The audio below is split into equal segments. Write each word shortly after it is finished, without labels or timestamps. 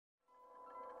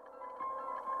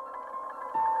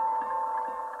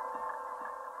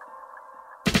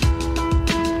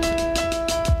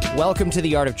welcome to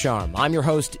The Art of Charm. I'm your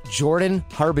host, Jordan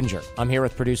Harbinger. I'm here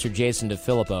with producer Jason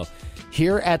DeFilippo.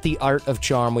 Here at The Art of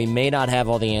Charm, we may not have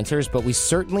all the answers, but we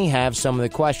certainly have some of the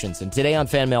questions. And today on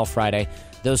Fan Mail Friday,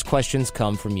 those questions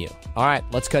come from you. All right,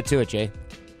 let's cut to it, Jay.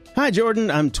 Hi,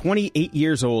 Jordan. I'm 28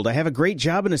 years old. I have a great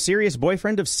job and a serious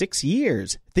boyfriend of 6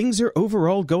 years. Things are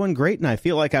overall going great, and I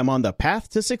feel like I'm on the path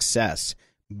to success.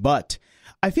 But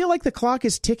I feel like the clock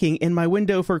is ticking and my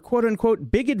window for quote-unquote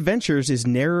big adventures is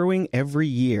narrowing every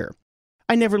year.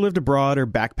 I never lived abroad or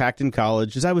backpacked in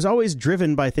college, as I was always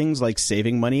driven by things like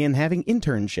saving money and having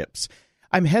internships.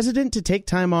 I'm hesitant to take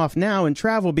time off now and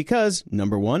travel because,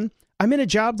 number one, I'm in a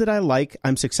job that I like,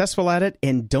 I'm successful at it,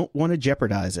 and don't want to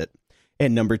jeopardize it.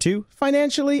 And number two,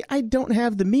 financially, I don't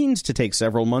have the means to take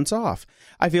several months off.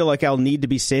 I feel like I'll need to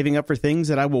be saving up for things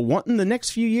that I will want in the next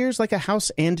few years, like a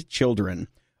house and children.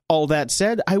 All that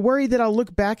said, I worry that I'll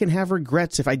look back and have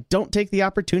regrets if I don't take the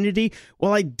opportunity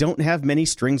while I don't have many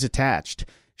strings attached.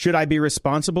 Should I be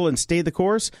responsible and stay the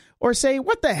course, or say,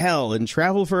 what the hell, and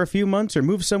travel for a few months or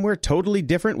move somewhere totally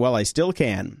different while I still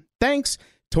can? Thanks.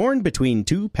 Torn between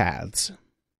two paths.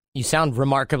 You sound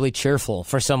remarkably cheerful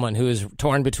for someone who is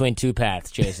torn between two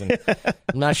paths, Jason.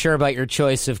 I'm not sure about your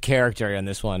choice of character in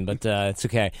this one, but it's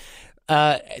okay.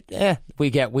 We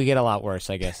get a lot worse,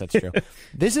 I guess. That's true.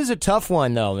 This is a tough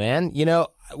one, though, man. You know,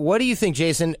 what do you think,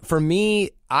 Jason? For me,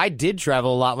 I did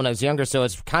travel a lot when I was younger, so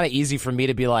it's kind of easy for me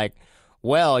to be like,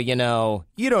 well, you know,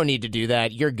 you don't need to do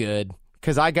that. You're good.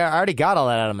 Because I already got all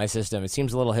that out of my system. It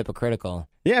seems a little hypocritical.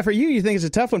 Yeah, for you think it's a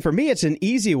tough one. For me, it's an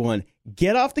easy one.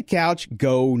 Get off the couch,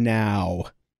 go now.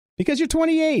 Because you're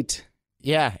 28.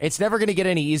 Yeah, it's never going to get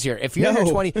any easier. If you're under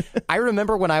 20, I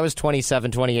remember when I was 27,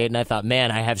 28, and I thought,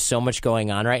 man, I have so much going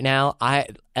on right now.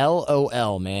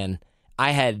 LOL, man.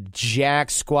 I had jack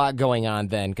squat going on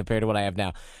then compared to what I have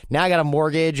now. Now I got a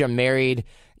mortgage, I'm married.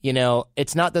 You know,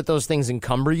 it's not that those things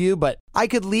encumber you, but I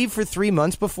could leave for 3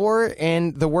 months before,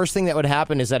 and the worst thing that would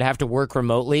happen is I'd have to work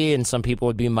remotely, and some people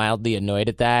would be mildly annoyed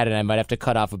at that, and I might have to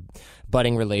cut off a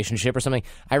budding relationship or something.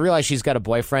 I realize she's got a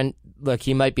boyfriend. Look,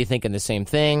 he might be thinking the same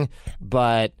thing,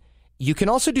 but you can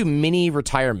also do mini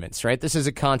retirements, right? This is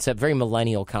a concept, very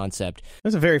millennial concept.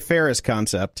 That's a very Ferris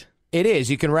concept. It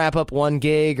is. You can wrap up one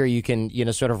gig, or you can,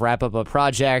 sort of wrap up a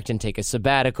project and take a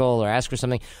sabbatical or ask for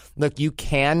something. Look, you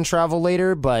can travel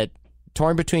later, but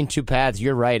torn between two paths,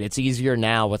 you're right. It's easier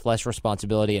now with less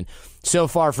responsibility. And so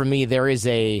far for me, there is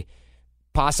a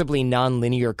possibly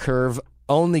non-linear curve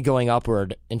only going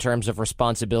upward in terms of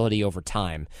responsibility over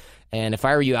time. And if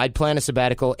I were you, I'd plan a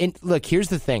sabbatical. And look, here's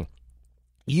the thing.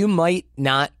 You might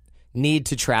not need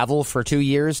to travel for 2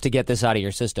 years to get this out of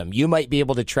your system. You might be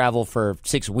able to travel for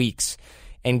 6 weeks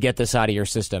and get this out of your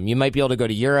system. You might be able to go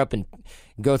to Europe and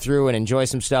go through and enjoy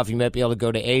some stuff. You might be able to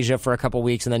go to Asia for a couple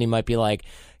weeks, and then you might be like,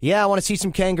 yeah, I want to see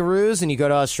some kangaroos, and you go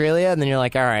to Australia, and then you're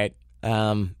like, all right,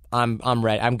 I'm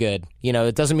ready. I'm good. You know,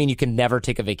 it doesn't mean you can never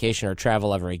take a vacation or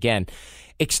travel ever again.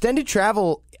 Extended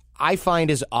travel, I find,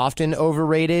 is often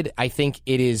overrated. I think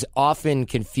it is often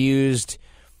confused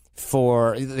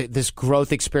for this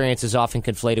growth experience is often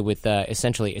conflated with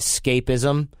essentially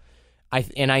escapism.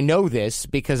 I know this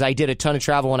because I did a ton of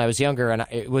travel when I was younger, and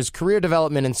it was career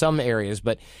development in some areas,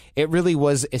 but it really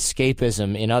was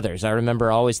escapism in others. I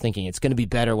remember always thinking, it's going to be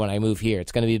better when I move here.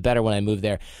 It's going to be better when I move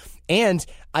there. And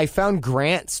I found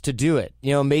grants to do it.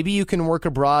 You know, maybe you can work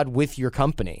abroad with your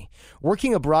company.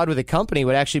 Working abroad with a company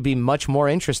would actually be much more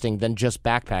interesting than just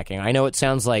backpacking. I know it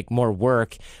sounds like more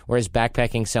work, whereas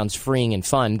backpacking sounds freeing and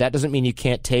fun. That doesn't mean you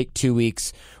can't take 2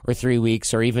 weeks or 3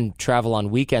 weeks or even travel on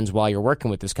weekends while you're working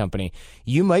with this company.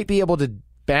 You might be able to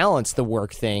balance the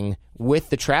work thing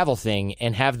with the travel thing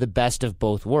and have the best of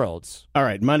both worlds. All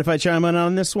right. Mind if I chime in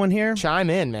on this one here? Chime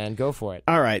in, man. Go for it.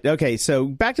 All right. Okay. So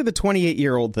back to the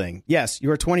 28-year-old thing. Yes,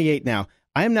 you're 28 now.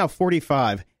 I am now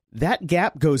 45. That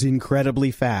gap goes incredibly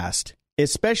fast,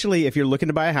 especially if you're looking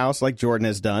to buy a house like Jordan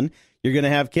has done. You're going to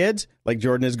have kids like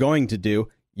Jordan is going to do.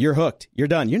 You're hooked. You're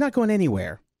done. You're not going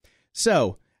anywhere.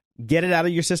 So get it out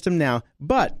of your system now.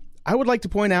 But I would like to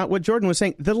point out what Jordan was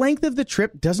saying. The length of the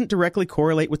trip doesn't directly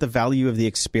correlate with the value of the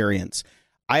experience.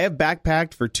 I have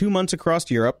backpacked for 2 months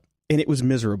across Europe, and it was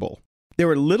miserable. There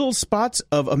were little spots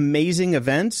of amazing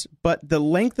events, but the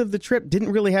length of the trip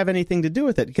didn't really have anything to do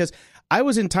with it, because I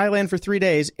was in Thailand for 3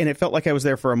 days, and it felt like I was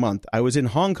there for a month. I was in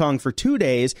Hong Kong for 2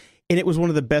 days, and it was one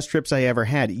of the best trips I ever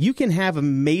had. You can have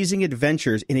amazing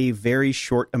adventures in a very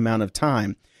short amount of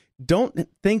time. Don't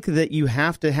think that you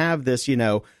have to have this,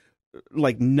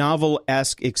 like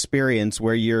novel-esque experience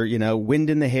where you're, wind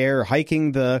in the hair,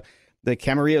 hiking the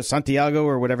Camarillo Santiago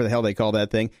or whatever the hell they call that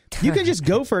thing. You can just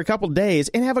go for a couple days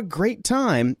and have a great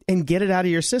time and get it out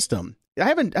of your system. I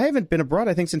haven't been abroad,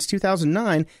 I think, since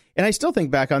 2009, and I still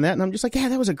think back on that, and I'm just like, yeah,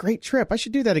 that was a great trip. I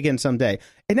should do that again someday.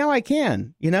 And now I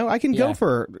can, I can go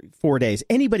for 4 days.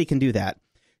 Anybody can do that.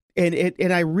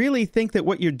 And I really think that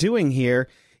what you're doing here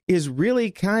is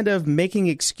really kind of making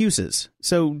excuses.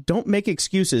 So don't make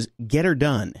excuses. Get her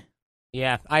done.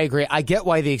 Yeah, I agree. I get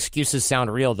why the excuses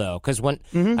sound real, though, because when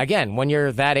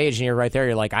you're that age and you're right there,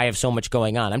 you're like, I have so much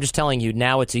going on. I'm just telling you,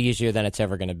 now it's easier than it's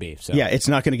ever going to be. So. Yeah, it's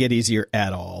not going to get easier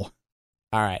at all.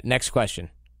 All right, next question.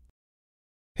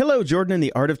 Hello, Jordan and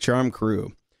the Art of Charm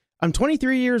crew. I'm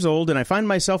 23 years old, and I find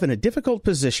myself in a difficult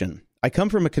position. I come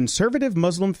from a conservative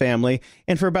Muslim family,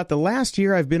 and for about the last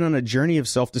year, I've been on a journey of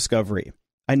self-discovery.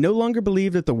 I no longer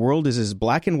believe that the world is as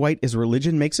black and white as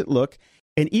religion makes it look,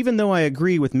 and even though I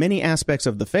agree with many aspects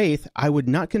of the faith, I would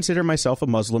not consider myself a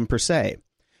Muslim per se.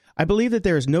 I believe that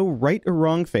there is no right or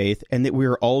wrong faith and that we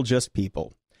are all just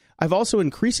people. I've also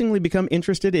increasingly become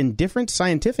interested in different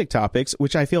scientific topics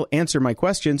which I feel answer my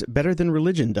questions better than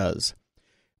religion does.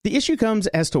 The issue comes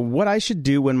as to what I should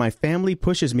do when my family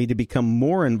pushes me to become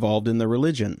more involved in the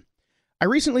religion. I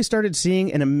recently started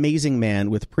seeing an amazing man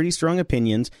with pretty strong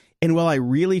opinions, and while I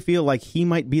really feel like he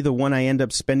might be the one I end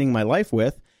up spending my life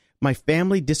with, my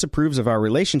family disapproves of our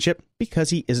relationship because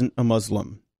he isn't a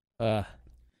Muslim.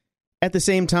 At the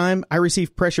same time, I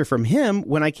receive pressure from him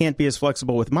when I can't be as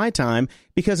flexible with my time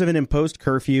because of an imposed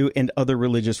curfew and other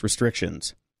religious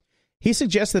restrictions. He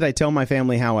suggests that I tell my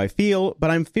family how I feel,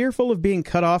 but I'm fearful of being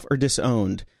cut off or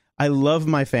disowned. I love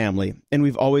my family, and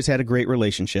we've always had a great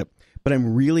relationship, but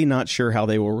I'm really not sure how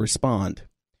they will respond.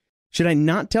 Should I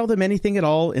not tell them anything at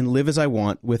all and live as I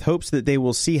want, with hopes that they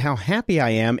will see how happy I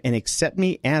am and accept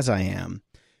me as I am?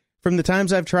 From the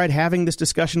times I've tried having this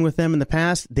discussion with them in the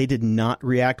past, they did not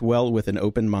react well with an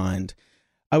open mind.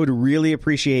 I would really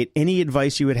appreciate any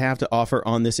advice you would have to offer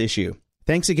on this issue.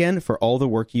 Thanks again for all the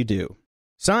work you do.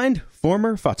 Signed,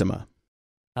 former Fatima.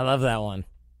 I love that one.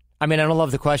 I mean, I don't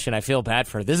love the question. I feel bad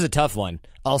for her. This is a tough one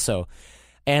also.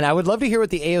 And I would love to hear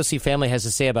what the AOC family has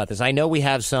to say about this. I know we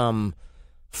have some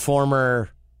former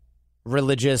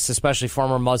religious, especially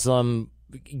former Muslim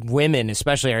women,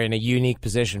 especially, are in a unique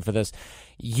position for this.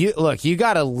 You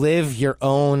got to live your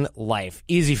own life.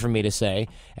 Easy for me to say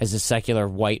as a secular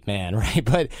white man, right?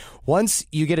 But once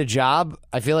you get a job,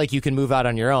 I feel like you can move out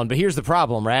on your own. But here's the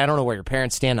problem, right? I don't know where your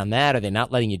parents stand on that. Are they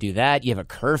not letting you do that? You have a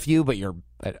curfew, but you're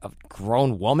a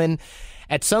grown woman.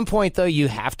 At some point, though, you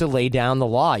have to lay down the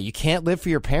law. You can't live for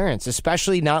your parents,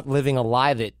 especially not living a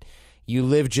lie that you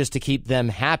live just to keep them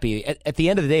happy. At the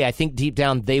end of the day, I think deep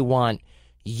down they want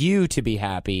you to be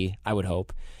happy, I would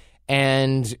hope.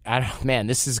 And,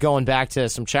 this is going back to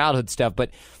some childhood stuff,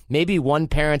 but maybe one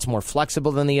parent's more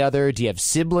flexible than the other. Do you have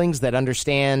siblings that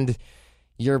understand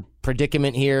your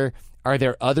predicament here? Are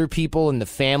there other people in the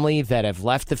family that have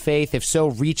left the faith? If so,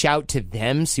 reach out to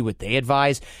them, see what they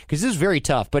advise, because this is very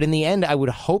tough. But in the end, I would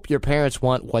hope your parents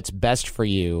want what's best for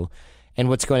you and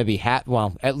what's going to be,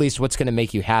 at least what's going to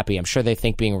make you happy. I'm sure they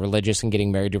think being religious and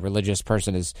getting married to a religious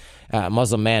person is,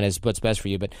 Muslim man is what's best for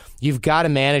you. But you've got to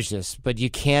manage this, but you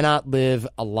cannot live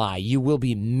a lie. You will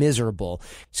be miserable.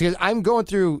 So I'm going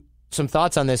through some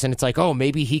thoughts on this, and it's like, oh,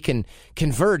 maybe he can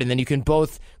convert, and then you can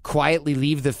both quietly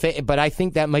leave the faith. But I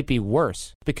think that might be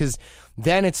worse, because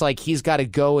then it's like he's got to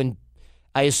go, and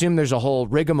I assume there's a whole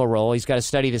rigmarole. He's got to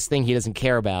study this thing he doesn't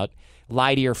care about,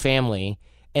 lie to your family,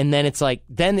 and then it's like,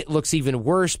 then it looks even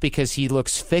worse because he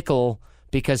looks fickle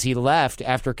because he left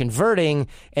after converting,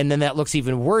 and then that looks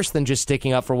even worse than just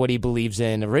sticking up for what he believes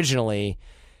in originally.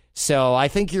 So I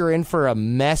think you're in for a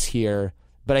mess here,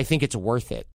 but I think it's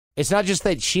worth it. It's not just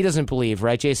that she doesn't believe,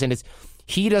 right, Jason? It's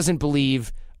he doesn't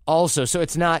believe also. So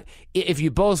it's not, if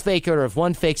you both fake it or if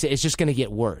one fakes it, it's just going to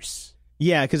get worse.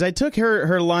 Yeah, because I took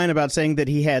her line about saying that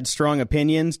he had strong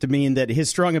opinions to mean that his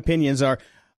strong opinions are,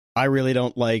 I really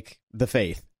don't like the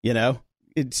faith,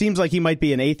 It seems like he might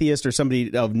be an atheist or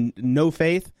somebody of no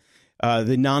faith,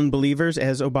 the non-believers,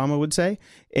 as Obama would say.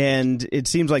 And it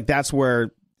seems like that's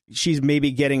where she's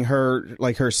maybe getting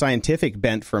her scientific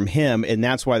bent from him, and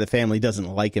that's why the family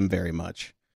doesn't like him very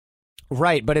much.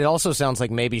 Right, but it also sounds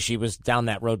like maybe she was down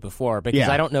that road before, because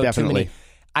I don't know definitely.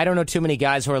 too many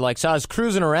guys who are like, so I was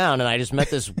cruising around and I just met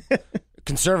this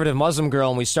conservative Muslim girl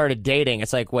and we started dating.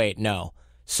 It's like, wait, no.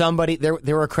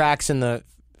 There were cracks in the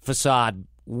facade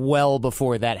well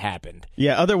before that happened.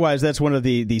 Yeah, otherwise that's one of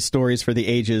the stories for the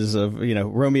ages of,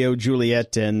 Romeo,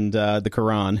 Juliet, and the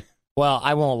Quran. Well,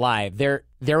 I won't lie.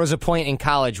 There was a point in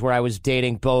college where I was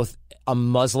dating both a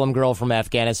Muslim girl from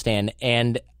Afghanistan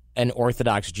and an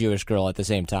Orthodox Jewish girl at the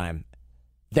same time.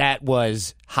 That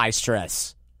was high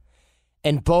stress.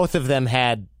 And both of them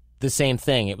had the same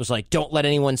thing. It was like, don't let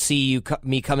anyone see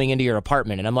me coming into your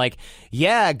apartment. And I'm like,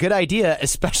 yeah, good idea,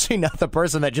 especially not the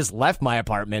person that just left my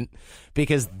apartment,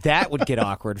 because that would get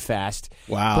awkward fast.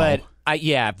 Wow. But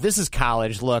this is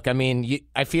college. Look, I mean,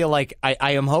 I feel like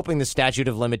I am hoping the statute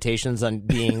of limitations on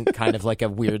being kind of like a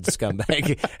weird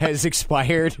scumbag has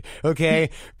expired. Okay.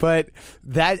 But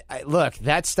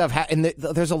that stuff, and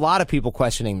there's a lot of people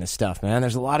questioning this stuff, man.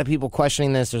 There's a lot of people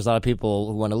questioning this. There's a lot of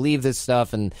people who want to leave this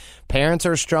stuff, and parents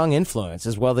are a strong influence,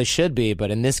 as well they should be.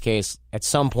 But in this case, at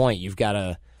some point, you've got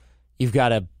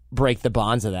to break the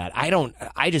bonds of that.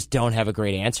 I just don't have a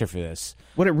great answer for this.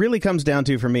 What it really comes down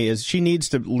to for me is she needs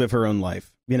to live her own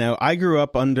life. You know, I grew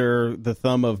up under the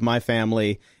thumb of my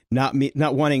family not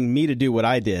wanting me to do what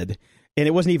I did, and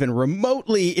it wasn't even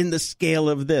remotely in the scale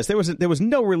of this. There was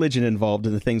no religion involved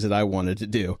in the things that I wanted to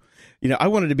do. You know, I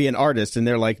wanted to be an artist, and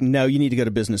they're like, "No, you need to go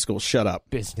to business school. Shut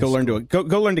up. Go learn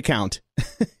to count."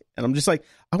 And I'm just like,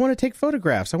 I want to take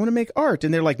photographs. I want to make art.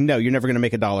 And they're like, no, you're never going to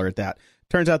make $1 at that.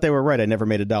 Turns out they were right. I never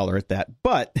made $1 at that.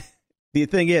 But the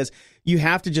thing is, you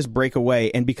have to just break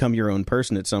away and become your own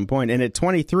person at some point. And at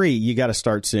 23, you got to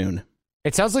start soon.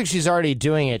 It sounds like she's already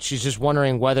doing it. She's just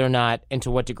wondering whether or not and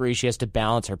to what degree she has to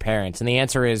balance her parents. And the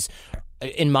answer is,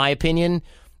 in my opinion,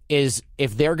 is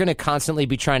if they're going to constantly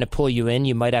be trying to pull you in,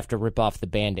 you might have to rip off the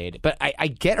Band-Aid. But I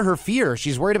get her fear.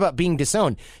 She's worried about being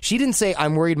disowned. She didn't say,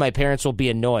 I'm worried my parents will be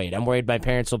annoyed. I'm worried my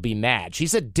parents will be mad. She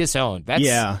said disowned.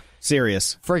 That's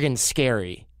serious. Friggin'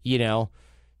 scary, you know?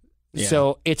 Yeah.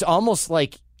 So it's almost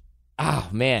like, oh,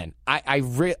 man, I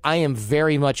am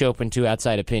very much open to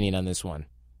outside opinion on this one.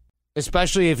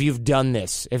 Especially if you've done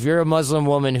this. If you're a Muslim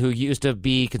woman who used to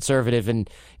be conservative and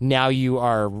now you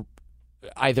are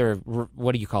either,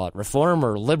 what do you call it, reform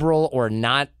or liberal or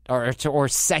not, or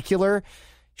secular,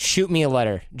 shoot me a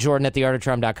letter,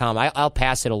 jordan@theartofcharm.com. I'll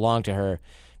pass it along to her,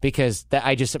 because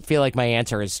I just feel like my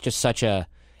answer is just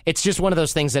it's just one of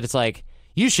those things that it's like,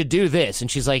 you should do this.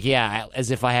 And she's like, yeah, as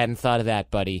if I hadn't thought of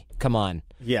that, buddy. Come on.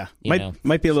 Yeah,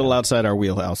 might be a little outside our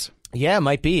wheelhouse. Yeah, it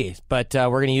might be. But we're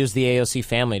going to use the AOC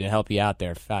family to help you out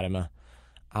there, Fatima.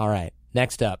 All right,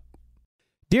 next up.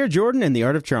 Dear Jordan and the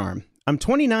Art of Charm, I'm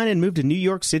 29 and moved to New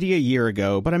York City a year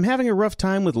ago, but I'm having a rough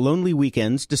time with lonely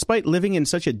weekends despite living in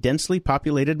such a densely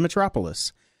populated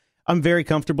metropolis. I'm very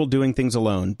comfortable doing things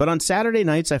alone, but on Saturday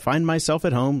nights I find myself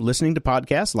at home listening to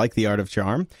podcasts like The Art of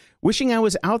Charm, wishing I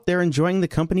was out there enjoying the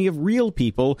company of real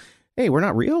people. Hey, we're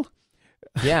not real?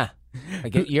 Yeah,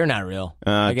 you're not real.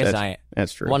 I guess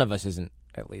that's true. One of us isn't,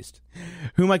 at least.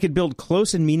 Whom I could build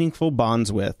close and meaningful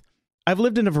bonds with. I've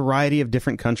lived in a variety of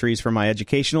different countries for my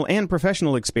educational and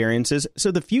professional experiences,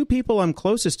 so the few people I'm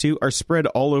closest to are spread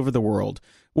all over the world.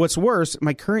 What's worse,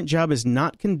 my current job is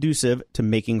not conducive to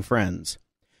making friends.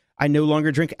 I no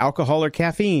longer drink alcohol or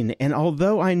caffeine, and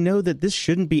although I know that this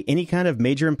shouldn't be any kind of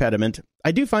major impediment,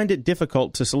 I do find it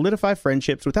difficult to solidify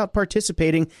friendships without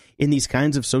participating in these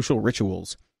kinds of social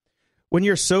rituals. When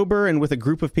you're sober and with a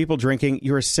group of people drinking,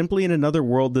 you are simply in another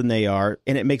world than they are,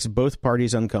 and it makes both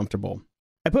parties uncomfortable.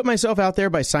 I put myself out there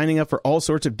by signing up for all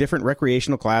sorts of different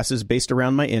recreational classes based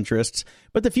around my interests,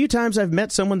 but the few times I've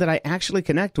met someone that I actually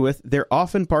connect with, they're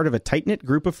often part of a tight-knit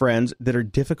group of friends that are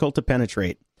difficult to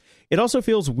penetrate. It also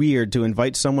feels weird to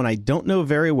invite someone I don't know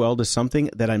very well to something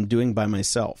that I'm doing by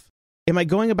myself. Am I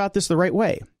going about this the right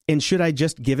way? And should I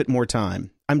just give it more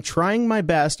time? I'm trying my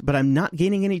best, but I'm not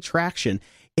gaining any traction,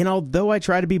 and although I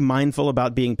try to be mindful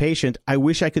about being patient, I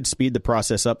wish I could speed the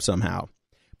process up somehow.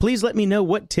 Please let me know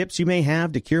what tips you may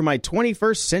have to cure my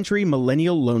 21st century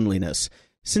millennial loneliness.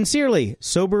 Sincerely,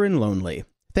 sober and lonely.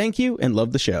 Thank you and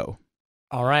love the show.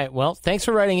 All right. Well, thanks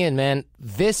for writing in, man.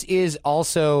 This is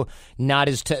also not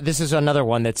as this is another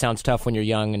one that sounds tough when you're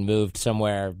young and moved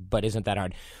somewhere, but isn't that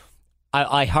hard.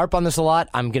 I harp on this a lot.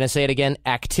 I'm going to say it again.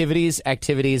 Activities.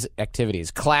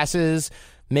 Classes.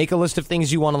 Make a list of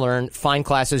things you want to learn. Find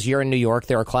classes. You're in New York.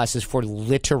 There are classes for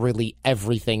literally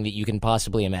everything that you can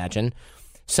possibly imagine.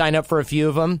 Sign up for a few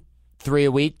of them, 3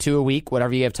 a week, 2 a week,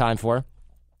 whatever you have time for.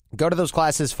 Go to those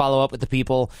classes, follow up with the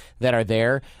people that are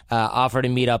there, offer to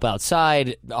meet up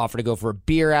outside, offer to go for a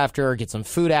beer after, get some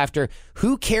food after.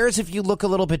 Who cares if you look a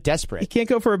little bit desperate? He can't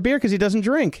go for a beer because he doesn't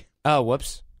drink. Oh,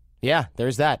 whoops. Yeah,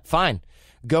 there's that. Fine.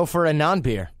 Go for a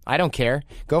non-beer. I don't care.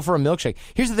 Go for a milkshake.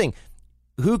 Here's the thing.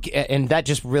 And that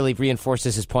just really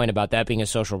reinforces his point about that being a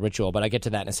social ritual, but I'll get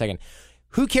to that in a second.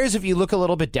 Who cares if you look a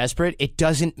little bit desperate? It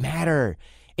doesn't matter.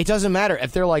 It doesn't matter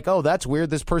if they're like, oh, that's weird,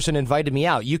 this person invited me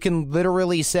out. You can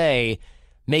literally say,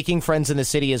 making friends in the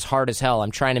city is hard as hell.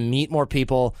 I'm trying to meet more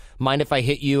people. Mind if I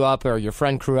hit you up or your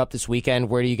friend crew up this weekend?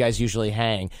 Where do you guys usually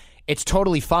hang? It's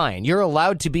totally fine. You're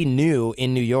allowed to be new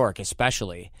in New York,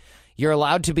 especially. You're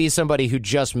allowed to be somebody who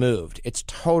just moved. It's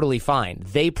totally fine.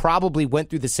 They probably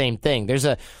went through the same thing. There's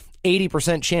a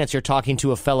 80% chance you're talking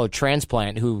to a fellow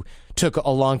transplant who took a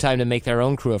long time to make their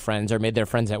own crew of friends or made their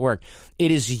friends at work.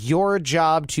 It is your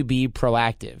job to be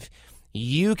proactive.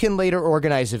 You can later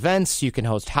organize events. You can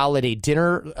host holiday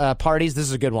dinner parties. This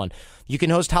is a good one. You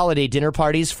can host holiday dinner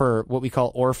parties for what we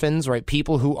call orphans, right?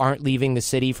 People who aren't leaving the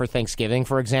city for Thanksgiving,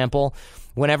 for example.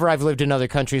 Whenever I've lived in other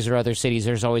countries or other cities,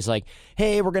 there's always like,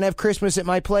 hey, we're going to have Christmas at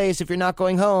my place if you're not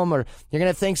going home, or you're going to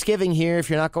have Thanksgiving here if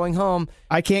you're not going home.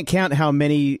 I can't count how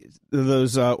many of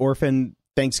those orphan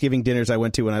Thanksgiving dinners I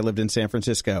went to when I lived in San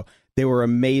Francisco. They were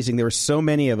amazing. There were so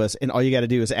many of us, and all you got to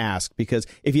do is ask, because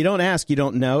if you don't ask, you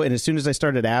don't know. And as soon as I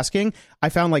started asking, I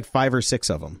found like 5 or 6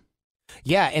 of them.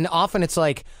 Yeah, and often it's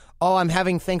like, oh, I'm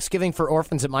having Thanksgiving for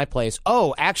orphans at my place.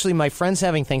 Oh, actually, my friend's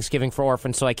having Thanksgiving for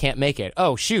orphans, so I can't make it.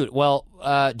 Oh, shoot. Well,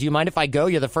 do you mind if I go?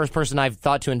 You're the first person I've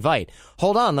thought to invite.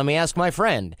 Hold on, let me ask my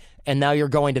friend. And now you're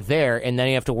going to there, and then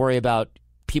you have to worry about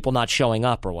people not showing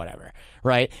up or whatever,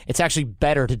 right? It's actually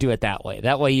better to do it that way.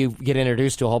 That way you get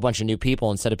introduced to a whole bunch of new people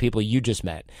instead of people you just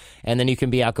met. And then you can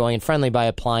be outgoing and friendly by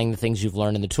applying the things you've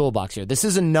learned in the toolbox here. This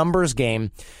is a numbers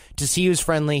game to see who's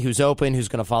friendly, who's open, who's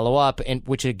going to follow up, and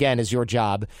which, again, is your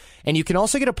job. And you can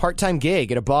also get a part-time gig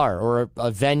at a bar or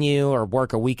a venue or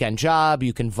work a weekend job.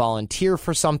 You can volunteer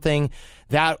for something.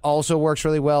 That also works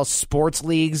really well. Sports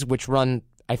leagues, which run,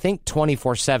 I think,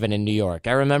 24/7 in New York.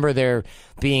 I remember there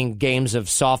being games of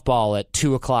softball at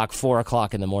 2 o'clock, 4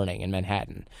 o'clock in the morning in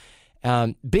Manhattan.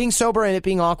 Being sober and it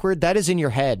being awkward, that is in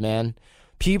your head, man.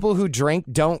 People who drink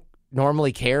don't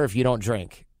normally care if you don't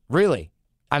drink. Really.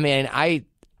 I mean, I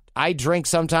drink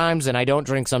sometimes and I don't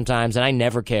drink sometimes, and I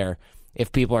never care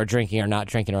if people are drinking or not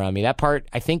drinking around me. That part,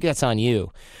 I think that's on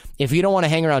you. If you don't want to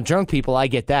hang around drunk people, I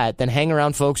get that. Then hang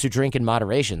around folks who drink in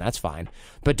moderation. That's fine.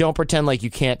 But don't pretend like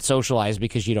you can't socialize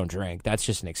because you don't drink. That's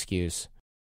just an excuse.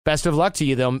 Best of luck to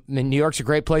you, though. New York's a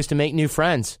great place to make new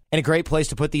friends and a great place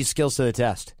to put these skills to the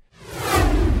test.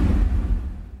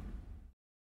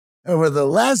 Over the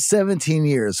last 17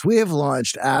 years, we have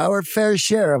launched our fair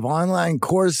share of online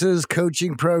courses,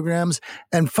 coaching programs,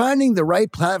 and finding the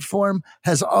right platform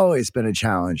has always been a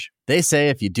challenge. They say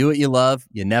if you do what you love,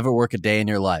 you never work a day in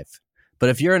your life. But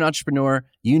if you're an entrepreneur,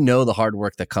 you know the hard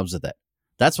work that comes with it.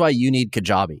 That's why you need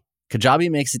Kajabi. Kajabi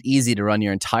makes it easy to run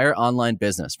your entire online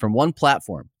business from one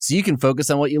platform so you can focus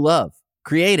on what you love,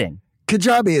 creating.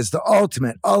 Kajabi is the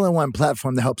ultimate all-in-one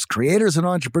platform that helps creators and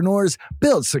entrepreneurs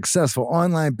build successful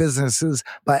online businesses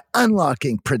by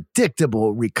unlocking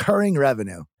predictable, recurring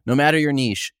revenue. No matter your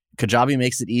niche, Kajabi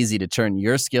makes it easy to turn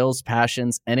your skills,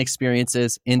 passions, and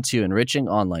experiences into enriching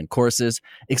online courses,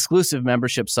 exclusive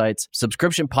membership sites,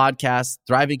 subscription podcasts,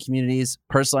 thriving communities,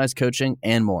 personalized coaching,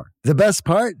 and more. The best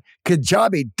part?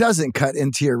 Kajabi doesn't cut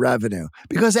into your revenue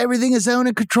because everything is owned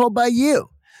and controlled by you.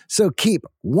 So keep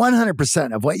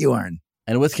 100% of what you earn.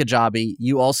 And with Kajabi,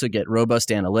 you also get robust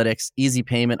analytics, easy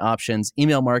payment options,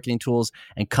 email marketing tools,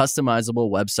 and customizable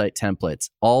website templates,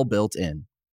 all built in.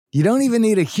 You don't even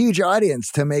need a huge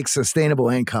audience to make sustainable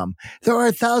income. There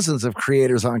are thousands of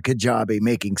creators on Kajabi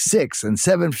making 6 and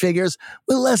 7 figures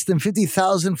with less than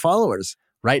 50,000 followers.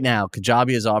 Right now,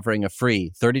 Kajabi is offering a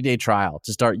free 30-day trial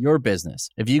to start your business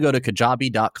if you go to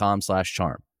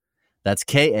kajabi.com/charm. That's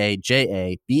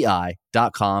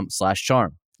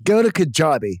KAJABI.com/charm. Go to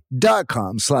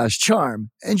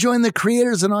kajabi.com/charm and join the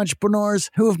creators and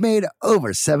entrepreneurs who have made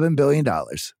over $7 billion.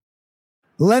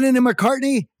 Lennon and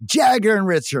McCartney, Jagger and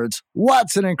Richards,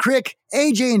 Watson and Crick,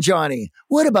 AJ and Johnny.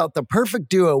 What about the perfect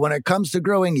duo when it comes to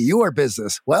growing your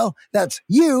business? Well, that's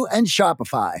you and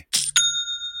Shopify.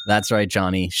 That's right,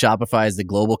 Johnny. Shopify is the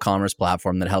global commerce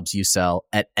platform that helps you sell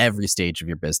at every stage of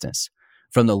your business.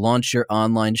 From the launch your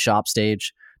online shop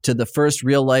stage to the first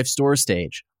real life store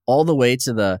stage, all the way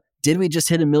to the did we just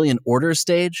hit 1 million orders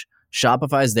stage,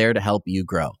 Shopify is there to help you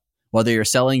grow. Whether you're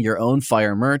selling your own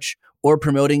fire merch or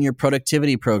promoting your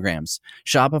productivity programs,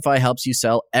 Shopify helps you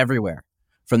sell everywhere.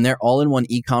 From their all-in-one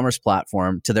e-commerce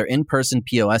platform to their in-person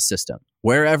POS system,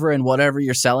 wherever and whatever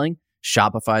you're selling,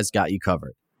 Shopify's got you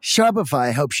covered.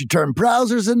 Shopify helps you turn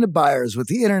browsers into buyers with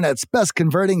the internet's best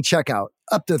converting checkout,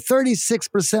 up to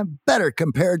 36% better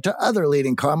compared to other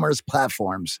leading commerce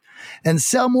platforms. And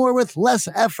sell more with less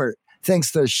effort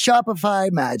thanks to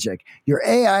Shopify Magic, your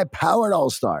AI-powered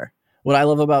all-star. What I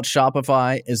love about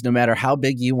Shopify is no matter how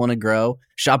big you want to grow,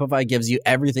 Shopify gives you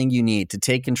everything you need to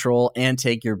take control and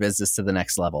take your business to the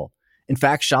next level. In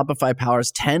fact, Shopify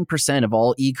powers 10% of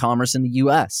all e-commerce in the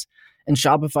U.S., and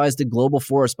Shopify is the global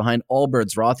force behind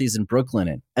Allbirds, Rothy's, and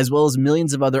Brooklinen, as well as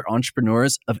millions of other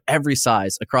entrepreneurs of every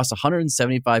size across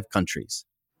 175 countries.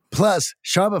 Plus,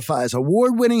 Shopify's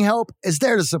award-winning help is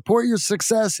there to support your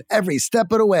success every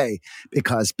step of the way,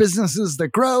 because businesses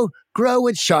that grow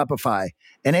with Shopify.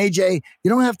 And AJ, you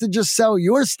don't have to just sell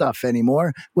your stuff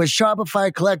anymore. With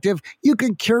Shopify Collective, you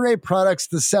can curate products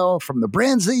to sell from the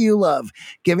brands that you love,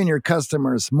 giving your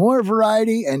customers more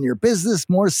variety and your business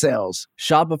more sales.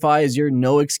 Shopify is your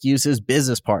no excuses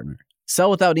business partner. Sell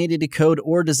without needing to code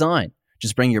or design.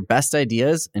 Just bring your best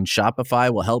ideas and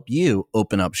Shopify will help you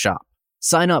open up shop.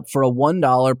 Sign up for a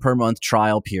 $1 per month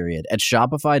trial period at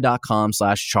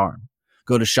shopify.com/charm.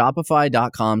 Go to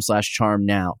shopify.com/charm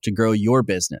now to grow your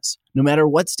business, no matter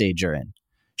what stage you're in.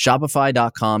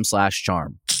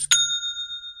 Shopify.com/charm.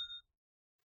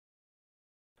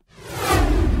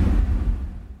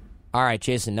 All right,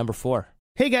 Jason, number 4.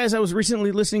 Hey guys, I was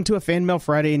recently listening to a Fan Mail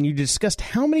Friday and you discussed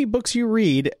how many books you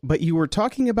read, but you were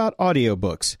talking about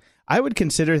audiobooks. I would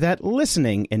consider that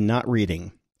listening and not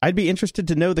reading. I'd be interested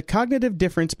to know the cognitive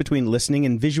difference between listening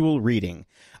and visual reading.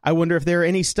 I wonder if there are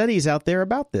any studies out there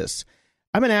about this.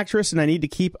 I'm an actress and I need to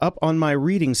keep up on my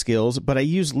reading skills, but I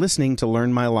use listening to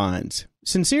learn my lines.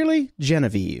 Sincerely,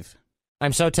 Genevieve.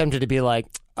 I'm so tempted to be like,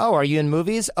 oh, are you in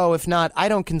movies? Oh, if not, I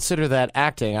don't consider that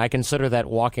acting. I consider that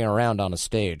walking around on a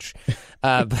stage.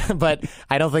 But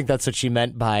I don't think that's what she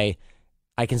meant by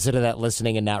I consider that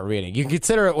listening and not reading. You can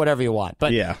consider it whatever you want.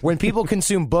 But yeah. When people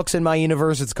consume books in my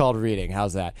universe, it's called reading.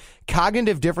 How's that?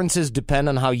 Cognitive differences depend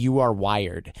on how you are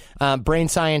wired. Brain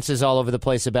science is all over the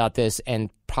place about this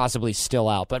and possibly still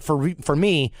out. But for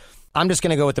me, I'm just going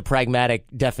to go with the pragmatic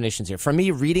definitions here. For me,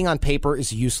 reading on paper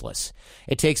is useless.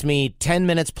 It takes me 10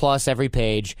 minutes plus every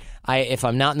page. If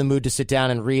I'm not in the mood to sit down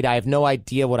and read, I have no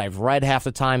idea what I've read half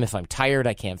the time. If I'm tired,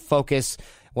 I can't focus.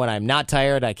 When I'm not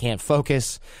tired, I can't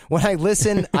focus. When I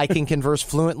listen, I can converse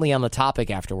fluently on the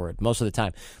topic afterward, most of the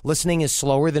time. Listening is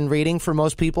slower than reading for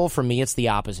most people. For me, it's the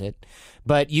opposite.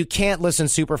 But you can't listen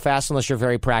super fast unless you're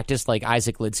very practiced, like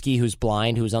Isaac Lidsky, who's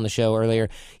blind, who was on the show earlier.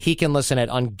 He can listen at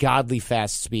ungodly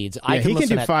fast speeds. Yeah, he can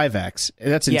do 5x.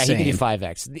 That's insane. Yeah, he can do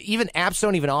 5x. Even apps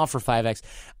don't even offer 5x.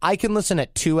 I can listen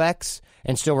at 2x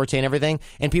and still retain everything.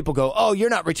 And people go, oh, you're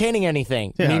not retaining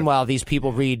anything. Yeah. Meanwhile, these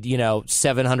people read,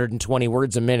 720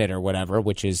 words a minute or whatever,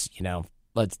 which is,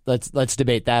 let's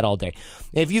debate that all day.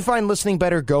 If you find listening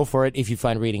better, go for it. If you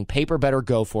find reading paper better,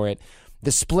 go for it.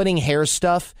 The splitting hairs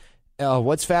stuff,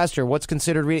 what's faster, what's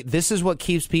considered reading, this is what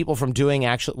keeps people from doing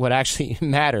what actually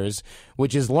matters,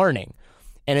 which is learning.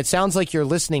 And it sounds like you're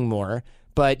listening more,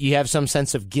 but you have some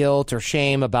sense of guilt or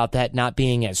shame about that not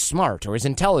being as smart or as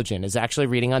intelligent as actually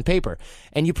reading on paper.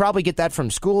 And you probably get that from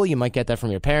school. You might get that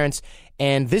from your parents.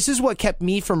 And this is what kept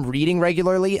me from reading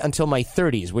regularly until my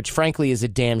 30s, which frankly is a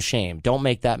damn shame. Don't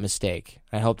make that mistake.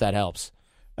 I hope that helps.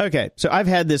 Okay, so I've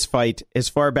had this fight as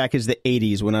far back as the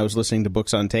 80s when I was listening to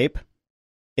books on tape.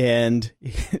 And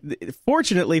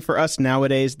fortunately for us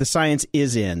nowadays, the science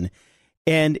is in.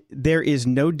 And there is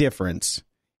no difference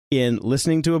in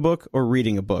listening to a book or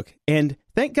reading a book. And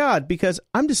thank God, because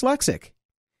I'm dyslexic.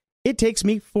 It takes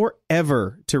me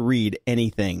forever to read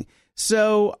anything.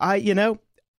 So I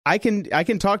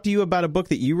can talk to you about a book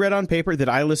that you read on paper that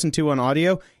I listened to on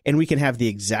audio, and we can have the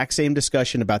exact same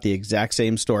discussion about the exact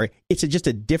same story. It's just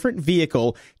a different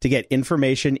vehicle to get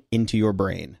information into your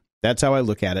brain. That's how I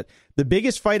look at it. The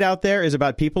biggest fight out there is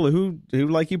about people who,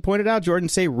 like you pointed out, Jordan,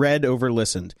 say read over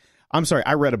listened. I'm sorry,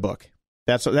 I read a book.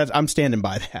 That's I'm standing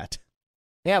by that.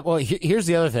 Yeah, well, here's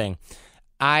the other thing.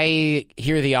 I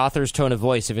hear the author's tone of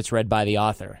voice if it's read by the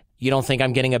author. You don't think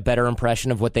I'm getting a better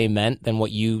impression of what they meant than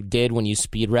what you did when you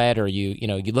speed read, or you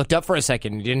looked up for a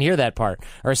second and you didn't hear that part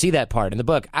or see that part in the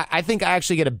book. I think I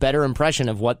actually get a better impression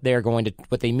of what they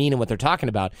mean and what they're talking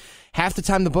about. Half the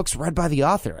time the book's read by the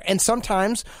author. And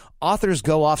sometimes authors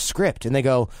go off script and they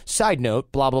go, side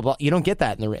note, blah, blah, blah. You don't get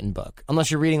that in the written book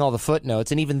unless you're reading all the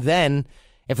footnotes. And even then,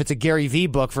 if it's a Gary Vee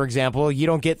book, for example, you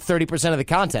don't get 30% of the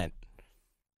content.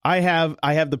 I have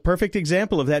the perfect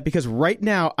example of that because right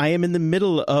now I am in the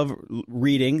middle of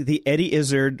reading the Eddie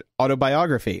Izzard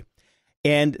autobiography.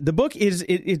 And the book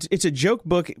it's a joke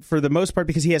book for the most part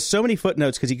because he has so many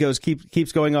footnotes because he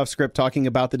keeps going off script talking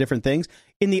about the different things.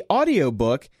 In the audio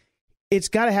book, it's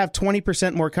got to have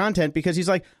 20% more content because he's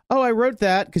like, oh, I wrote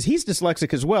that because he's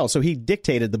dyslexic as well. So he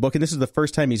dictated the book. And this is the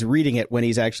first time he's reading it when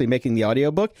he's actually making the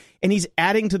audiobook. And he's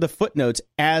adding to the footnotes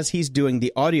as he's doing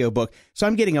the audiobook. So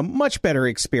I'm getting a much better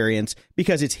experience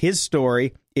because it's his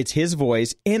story, it's his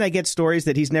voice, and I get stories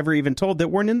that he's never even told that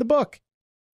weren't in the book.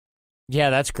 Yeah,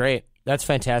 that's great. That's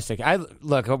fantastic.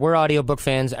 Look, we're audiobook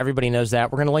fans. Everybody knows that.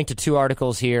 We're going to link to 2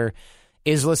 articles here.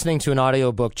 Is listening to an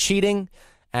audiobook cheating?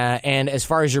 And as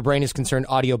far as your brain is concerned,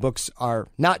 audiobooks are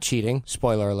not cheating.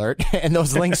 Spoiler alert. And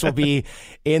those links will be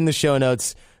in the show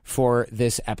notes for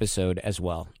this episode as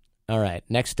well. All right,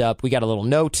 next up, we got a little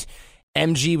note.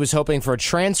 MG was hoping for a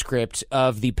transcript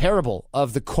of the parable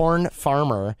of the corn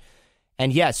farmer.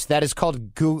 And yes, that is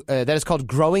called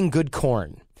Growing Good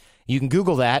Corn. You can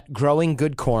Google that, Growing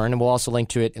Good Corn, and we'll also link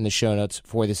to it in the show notes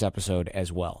for this episode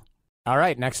as well. All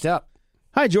right, next up.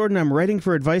 Hi, Jordan. I'm writing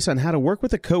for advice on how to work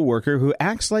with a coworker who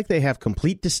acts like they have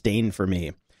complete disdain for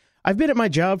me. I've been at my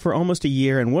job for almost a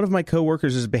year, and one of my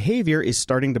coworkers' behavior is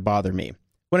starting to bother me.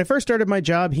 When I first started my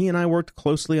job, he and I worked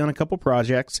closely on a couple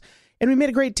projects, and we made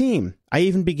a great team. I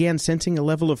even began sensing a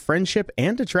level of friendship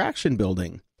and attraction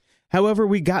building. However,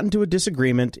 we got into a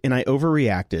disagreement, and I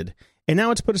overreacted, and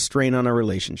now it's put a strain on our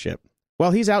relationship.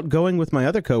 While he's outgoing with my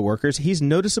other coworkers, he's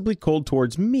noticeably cold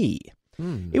towards me.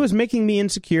 It was making me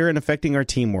insecure and affecting our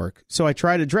teamwork, so I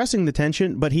tried addressing the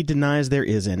tension, but he denies there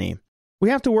is any. We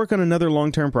have to work on another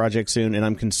long-term project soon, and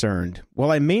I'm concerned.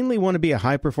 While I mainly want to be a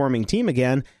high-performing team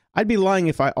again, I'd be lying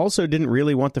if I also didn't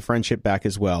really want the friendship back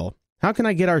as well. How can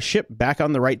I get our ship back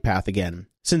on the right path again?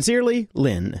 Sincerely,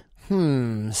 Lynn.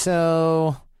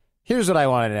 So here's what I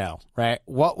want to know, right?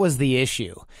 What was the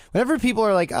issue? Whenever people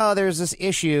are like, oh, there's this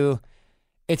issue,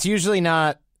 it's usually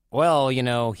not, well, you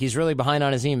know, he's really behind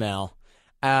on his email.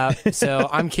 So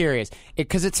I'm curious,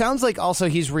 because it sounds like also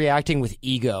he's reacting with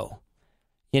ego.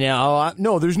 You know,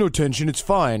 no, there's no tension. It's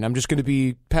fine. I'm just going to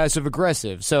be passive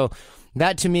aggressive. So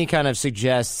that to me kind of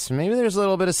suggests maybe there's a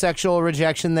little bit of sexual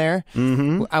rejection there.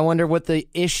 Mm-hmm. I wonder what the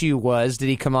issue was. Did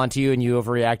he come on to you and you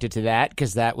overreacted to that?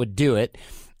 Because that would do it.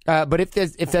 But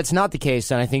if that's not the case,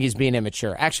 then I think he's being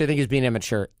immature. Actually, I think he's being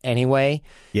immature anyway.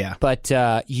 Yeah. But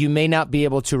you may not be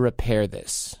able to repair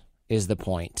this. Is the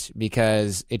point,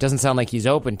 because it doesn't sound like he's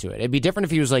open to it. It'd be different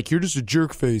if he was like, you're just a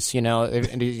jerk face, you know,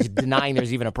 and he's denying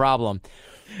there's even a problem.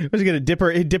 Was he going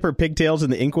to dip her pigtails in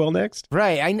the inkwell next?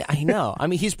 Right, I know. I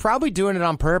mean, he's probably doing it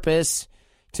on purpose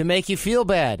to make you feel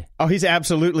bad. Oh, he's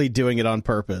absolutely doing it on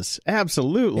purpose.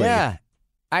 Absolutely. Yeah,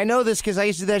 I know this because I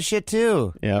used to do that shit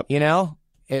too. Yep. You know,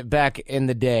 back in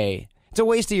the day. It's a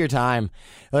waste of your time.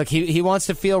 Look, he wants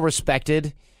to feel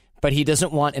respected, but he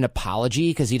doesn't want an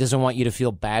apology because he doesn't want you to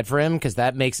feel bad for him, because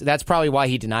that's probably why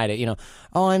he denied it. You know,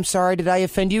 oh, I'm sorry. Did I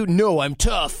offend you? No, I'm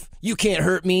tough. You can't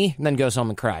hurt me. And then goes home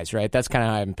and cries, right? That's kind of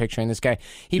how I'm picturing this guy.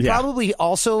 He probably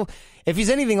also, if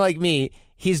he's anything like me,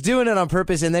 he's doing it on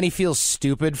purpose, and then he feels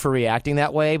stupid for reacting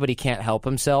that way, but he can't help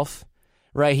himself,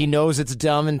 right? He knows it's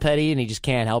dumb and petty, and he just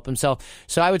can't help himself.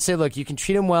 So I would say, look, you can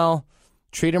treat him well,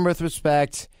 treat him with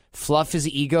respect, fluff his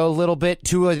ego a little bit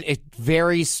to a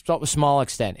very small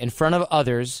extent in front of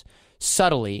others,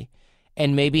 subtly,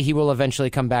 and maybe he will eventually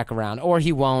come back around, or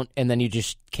he won't, and then you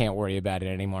just can't worry about it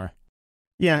anymore.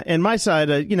 Yeah, and my side,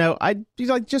 he's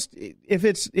like, just if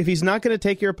he's not going to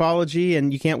take your apology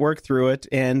and you can't work through it,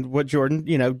 and what Jordan,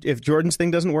 if Jordan's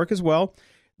thing doesn't work as well,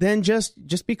 then just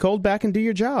be cold back and do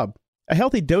your job. A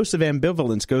healthy dose of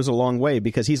ambivalence goes a long way,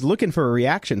 because he's looking for a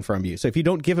reaction from you. So if you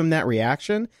don't give him that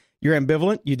reaction, you're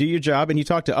ambivalent, you do your job, and you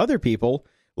talk to other people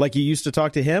like you used to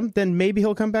talk to him, then maybe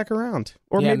he'll come back around.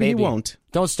 Or maybe he won't.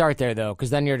 Don't start there, though, because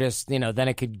then you're just, then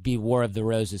it could be War of the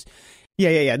Roses.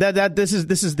 Yeah. This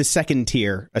is the second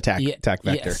tier attack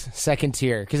vector. Yes, second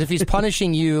tier. Because if he's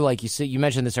punishing you, like you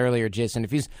mentioned this earlier, Jason,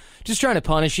 if he's just trying to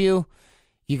punish you,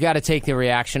 you got to take the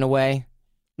reaction away,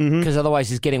 because otherwise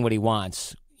he's getting what he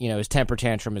wants. His temper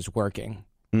tantrum is working.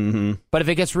 Mm-hmm. But if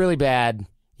it gets really bad,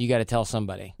 you got to tell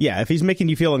somebody. Yeah, if he's making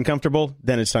you feel uncomfortable,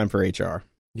 then it's time for HR.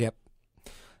 Yep.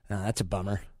 That's a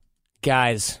bummer.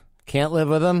 Guys, can't live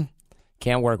with him,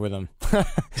 can't work with him.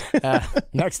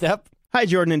 Next up. Hi,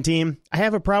 Jordan and team. I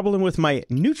have a problem with my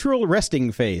neutral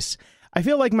resting face. I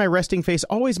feel like my resting face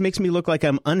always makes me look like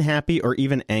I'm unhappy or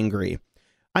even angry.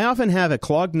 I often have a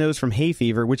clogged nose from hay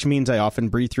fever, which means I often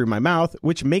breathe through my mouth,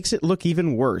 which makes it look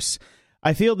even worse.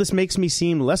 I feel this makes me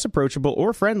seem less approachable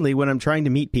or friendly when I'm trying to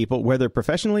meet people, whether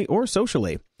professionally or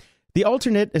socially. The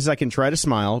alternate is I can try to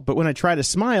smile, but when I try to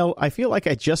smile, I feel like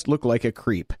I just look like a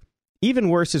creep. Even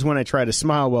worse is when I try to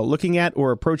smile while looking at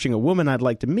or approaching a woman I'd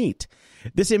like to meet.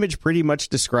 This image pretty much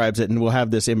describes it, and we'll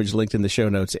have this image linked in the show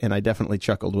notes, and I definitely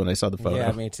chuckled when I saw the photo.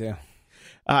 Yeah, me too.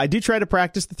 I do try to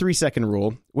practice the 3-second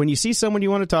rule. When you see someone you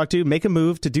want to talk to, make a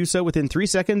move to do so within 3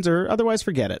 seconds, or otherwise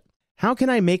forget it. How can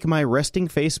I make my resting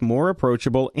face more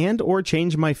approachable and or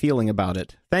change my feeling about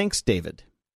it? Thanks, David.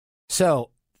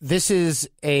 So this is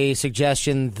a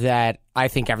suggestion that I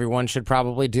think everyone should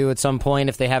probably do at some point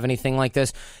if they have anything like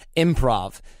this.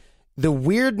 Improv. The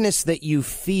weirdness that you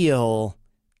feel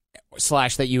 /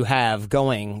 that you have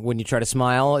going when you try to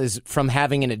smile is from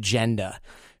having an agenda,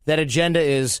 that agenda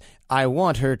is, I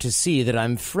want her to see that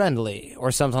I'm friendly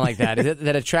or something like that.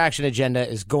 That attraction agenda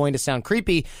is going to sound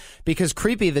creepy, because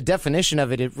creepy, the definition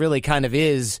of it really kind of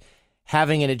is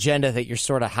having an agenda that you're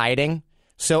sort of hiding.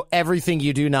 So everything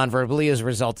you do non-verbally as a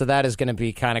result of that is going to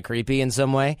be kind of creepy in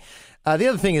some way. The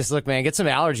other thing is, look, man, get some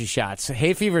allergy shots.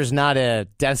 Hay fever is not a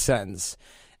death sentence.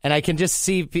 And I can just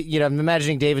see, I'm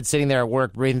imagining David sitting there at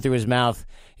work, breathing through his mouth,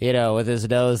 with his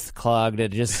nose clogged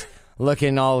and just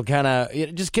looking all kind of,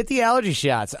 just get the allergy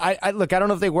shots. Look, I don't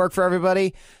know if they work for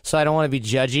everybody, so I don't want to be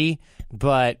judgy,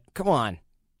 but come on.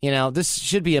 This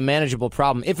should be a manageable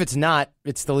problem. If it's not,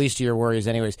 it's the least of your worries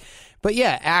anyways. But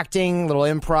yeah, acting, little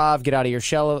improv, get out of your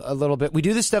shell a little bit. We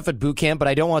do this stuff at boot camp, but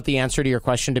I don't want the answer to your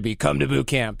question to be come to boot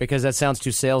camp, because that sounds too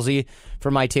salesy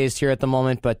for my taste here at the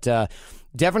moment. But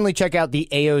definitely check out the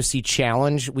AOC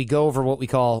challenge. We go over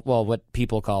what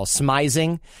people call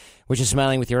smizing, which is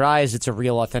smiling with your eyes. It's a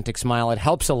real, authentic smile. It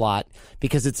helps a lot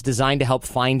because it's designed to help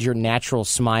find your natural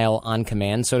smile on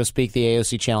command, so to speak. The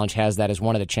AOC challenge has that as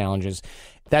one of the challenges.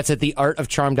 That's at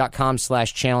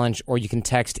theartofcharm.com/challenge, or you can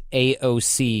text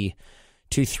AOC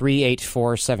to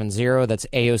 38470. That's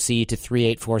AOC to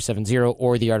 38470,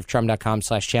 or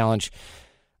theartofcharm.com/challenge.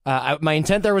 My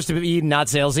intent there was to be not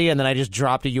salesy, and then I just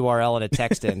dropped a URL and a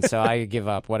text in, so I give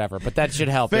up, whatever. But that should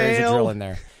help. There is a drill in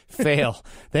there. Fail.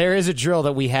 There is a drill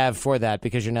that we have for that,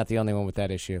 because you're not the only one with that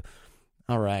issue.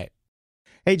 All right.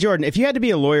 Hey, Jordan, if you had to be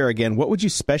a lawyer again, what would you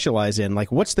specialize in?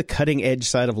 Like, what's the cutting edge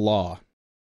side of law?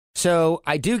 So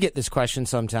I do get this question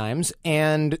sometimes,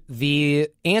 and the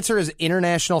answer is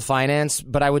international finance,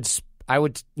 but I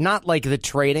would not like the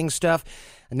trading stuff,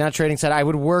 not trading side. I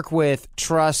would work with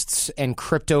trusts and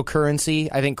cryptocurrency.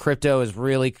 I think crypto is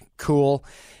really cool,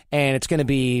 and it's going to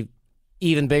be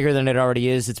even bigger than it already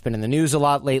is. It's been in the news a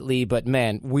lot lately, but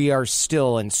man, we are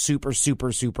still in super,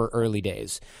 super, super early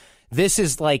days. This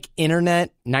is like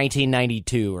internet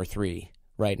 1992 or 3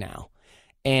 right now.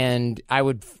 And I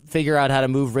would figure out how to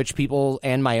move rich people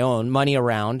and my own money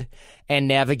around and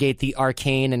navigate the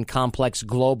arcane and complex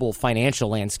global financial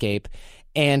landscape.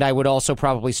 And I would also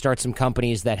probably start some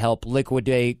companies that help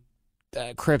liquidate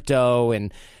crypto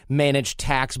and manage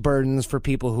tax burdens for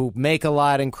people who make a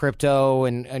lot in crypto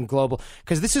and global.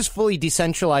 Because this is fully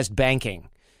decentralized banking.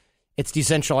 It's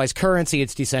decentralized currency.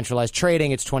 It's decentralized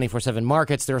trading. It's 24/7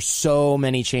 markets. There are so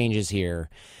many changes here.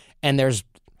 And there's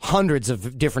hundreds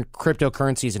of different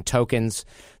cryptocurrencies and tokens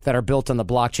that are built on the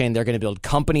blockchain. They're going to build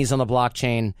companies on the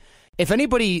blockchain. If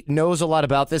anybody knows a lot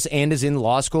about this and is in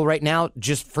law school right now,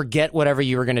 just forget whatever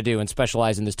you were going to do and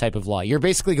specialize in this type of law. You're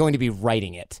basically going to be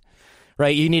writing it,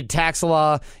 right? You need tax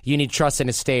law, you need trusts and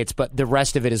estates, but the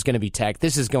rest of it is going to be tech.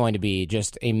 This is going to be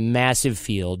just a massive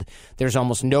field. There's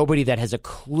almost nobody that has a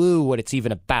clue what it's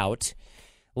even about,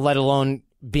 let alone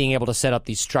being able to set up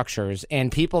these structures.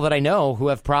 And people that I know who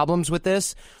have problems with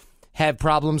this have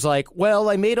problems like,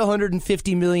 well, I made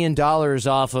 $150 million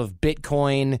off of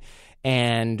Bitcoin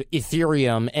and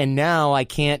Ethereum, and now I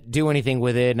can't do anything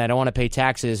with it, and I don't want to pay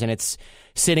taxes, and it's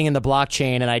sitting in the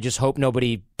blockchain, and I just hope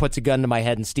nobody puts a gun to my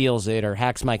head and steals it or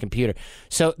hacks my computer.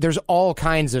 So there's all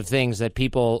kinds of things that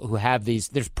people who have these,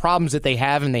 there's problems that they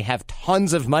have, and they have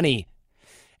tons of money,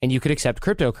 and you could accept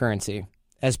cryptocurrency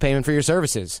as payment for your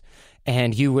services.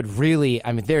 And you would really,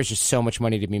 there's just so much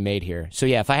money to be made here. So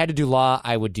yeah, if I had to do law,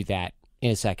 I would do that in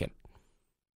a second.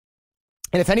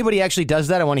 And if anybody actually does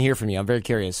that, I want to hear from you. I'm very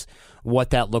curious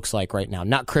what that looks like right now.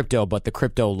 Not crypto, but the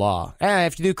crypto law.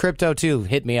 If you do crypto too,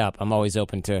 hit me up. I'm always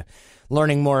open to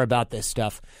learning more about this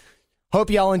stuff.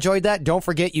 Hope y'all enjoyed that. Don't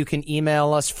forget, you can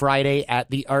email us Friday at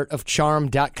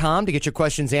theartofcharm.com to get your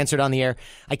questions answered on the air.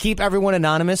 I keep everyone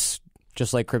anonymous,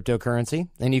 just like cryptocurrency,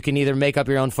 and you can either make up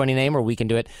your own funny name or we can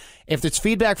do it. If it's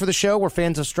feedback for the show, we're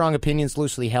fans of strong opinions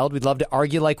loosely held. We'd love to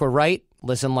argue like we're right,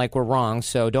 listen like we're wrong,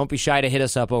 so don't be shy to hit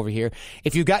us up over here.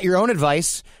 If you've got your own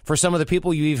advice for some of the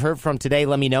people you've heard from today,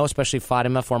 let me know, especially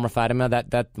Fatima, former Fatima.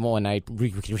 That one, I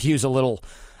use a little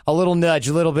nudge,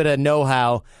 a little bit of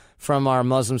know-how from our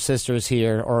Muslim sisters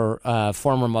here, or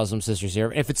former Muslim sisters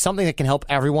here. If it's something that can help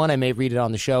everyone, I may read it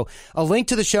on the show. A link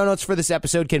to the show notes for this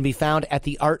episode can be found at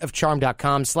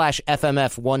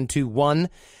theartofcharm.com/FMF121.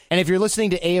 And if you're listening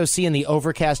to AOC in the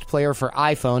Overcast player for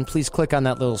iPhone, please click on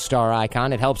that little star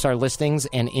icon. It helps our listings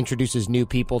and introduces new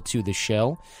people to the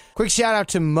show. Quick shout out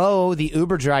to Mo, the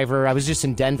Uber driver. I was just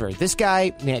in Denver. This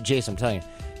guy, Jason, I'm telling you,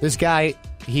 this guy,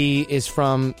 he is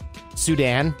from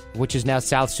Sudan, which is now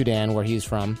South Sudan, where he's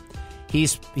from.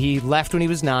 He left when he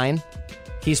was 9.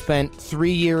 He spent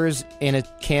 3 years in a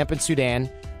camp in Sudan,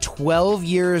 12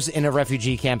 years in a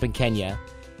refugee camp in Kenya,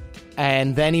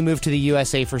 and then he moved to the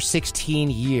USA for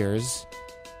 16 years.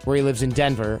 where he lives in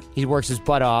Denver. He works his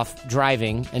butt off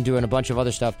driving and doing a bunch of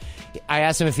other stuff. I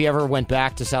asked him if he ever went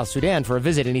back to South Sudan for a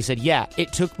visit, and he said, yeah,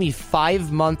 it took me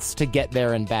 5 months to get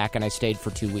there and back, and I stayed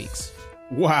for 2 weeks.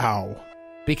 Wow.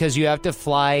 Because you have to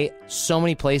fly so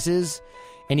many places,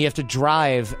 and you have to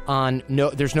drive on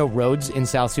there's no roads in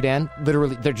South Sudan.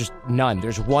 Literally, there's just none.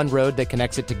 There's one road that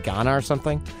connects it to Ghana or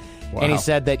something. Wow. And he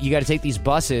said that you got to take these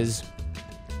buses,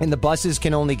 and the buses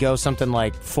can only go something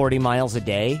like 40 miles a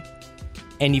day,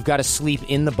 and you've got to sleep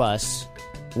in the bus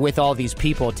with all these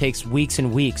people. It takes weeks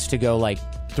and weeks to go like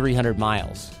 300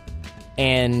 miles.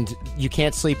 And you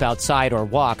can't sleep outside or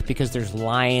walk because there's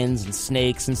lions and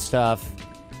snakes and stuff.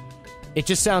 It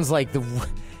just sounds like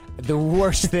the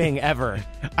worst thing ever.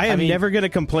 I mean, never going to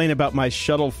complain about my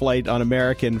shuttle flight on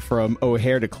American from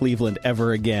O'Hare to Cleveland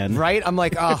ever again. Right? I'm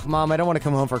like, oh, Mom, I don't want to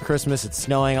come home for Christmas. It's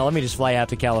snowing. Let me just fly out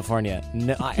to California.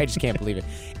 No, I just can't believe it.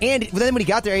 And then when he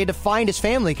got there, he had to find his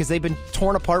family because they've been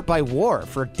torn apart by war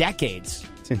for decades.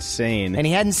 It's insane. And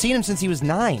he hadn't seen him since he was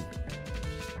 9.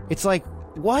 It's like,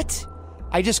 what?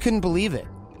 I just couldn't believe it.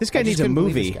 This guy needs a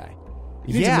movie.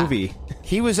 He needs a movie.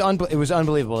 It was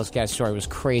unbelievable. This guy's story was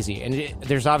crazy. And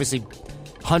there's obviously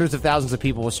hundreds of thousands of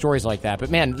people with stories like that.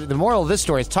 But man, the moral of this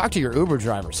story is talk to your Uber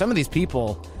driver. Some of these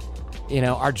people,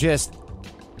 are just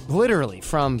literally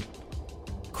from,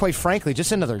 quite frankly,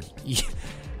 just another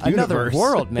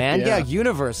world, man. Yeah,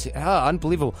 universe. Oh,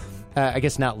 unbelievable. I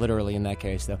guess not literally in that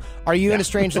case, though. Are you in a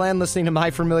strange land listening to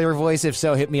my familiar voice? If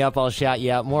so, hit me up. I'll shout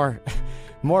you out. More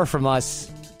from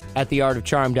us at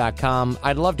theartofcharm.com.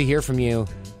 I'd love to hear from you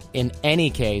in any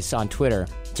case on Twitter.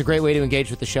 It's a great way to engage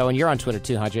with the show, and you're on Twitter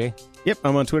too, huh, Jay? Yep,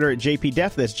 I'm on Twitter at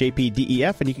JPDef. That's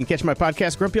JPDEF, and you can catch my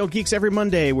podcast, Grumpy Old Geeks, every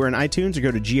Monday. We're on iTunes, or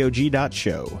go to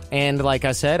GOG.show. And like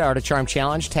I said, Art of Charm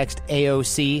Challenge, text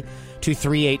AOC to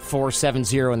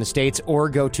 38470 in the States, or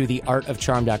go to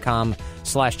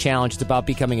theartofcharm.com/challenge. It's about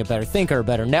becoming a better thinker, a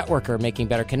better networker, making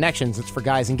better connections. It's for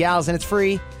guys and gals, and it's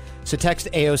free. So text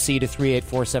AOC to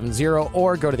 38470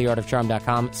 or go to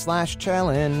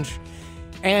theartofcharm.com/challenge.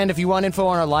 And if you want info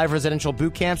on our live residential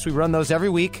boot camps, we run those every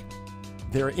week.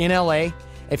 They're in LA.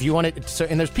 If you want it,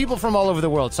 and there's people from all over the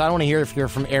world, so I don't want to hear if you're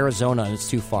from Arizona and it's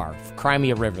too far. Cry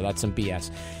me a river, that's some BS.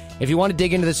 If you want to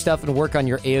dig into this stuff and work on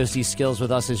your AOC skills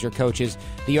with us as your coaches,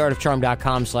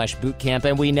 theartofcharm.com/bootcamp.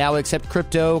 And we now accept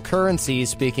cryptocurrencies,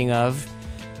 speaking of.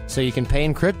 So you can pay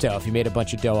in crypto if you made a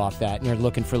bunch of dough off that and you're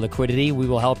looking for liquidity. We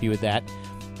will help you with that.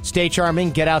 Stay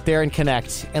charming, get out there and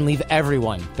connect, and leave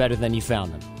everyone better than you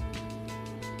found them.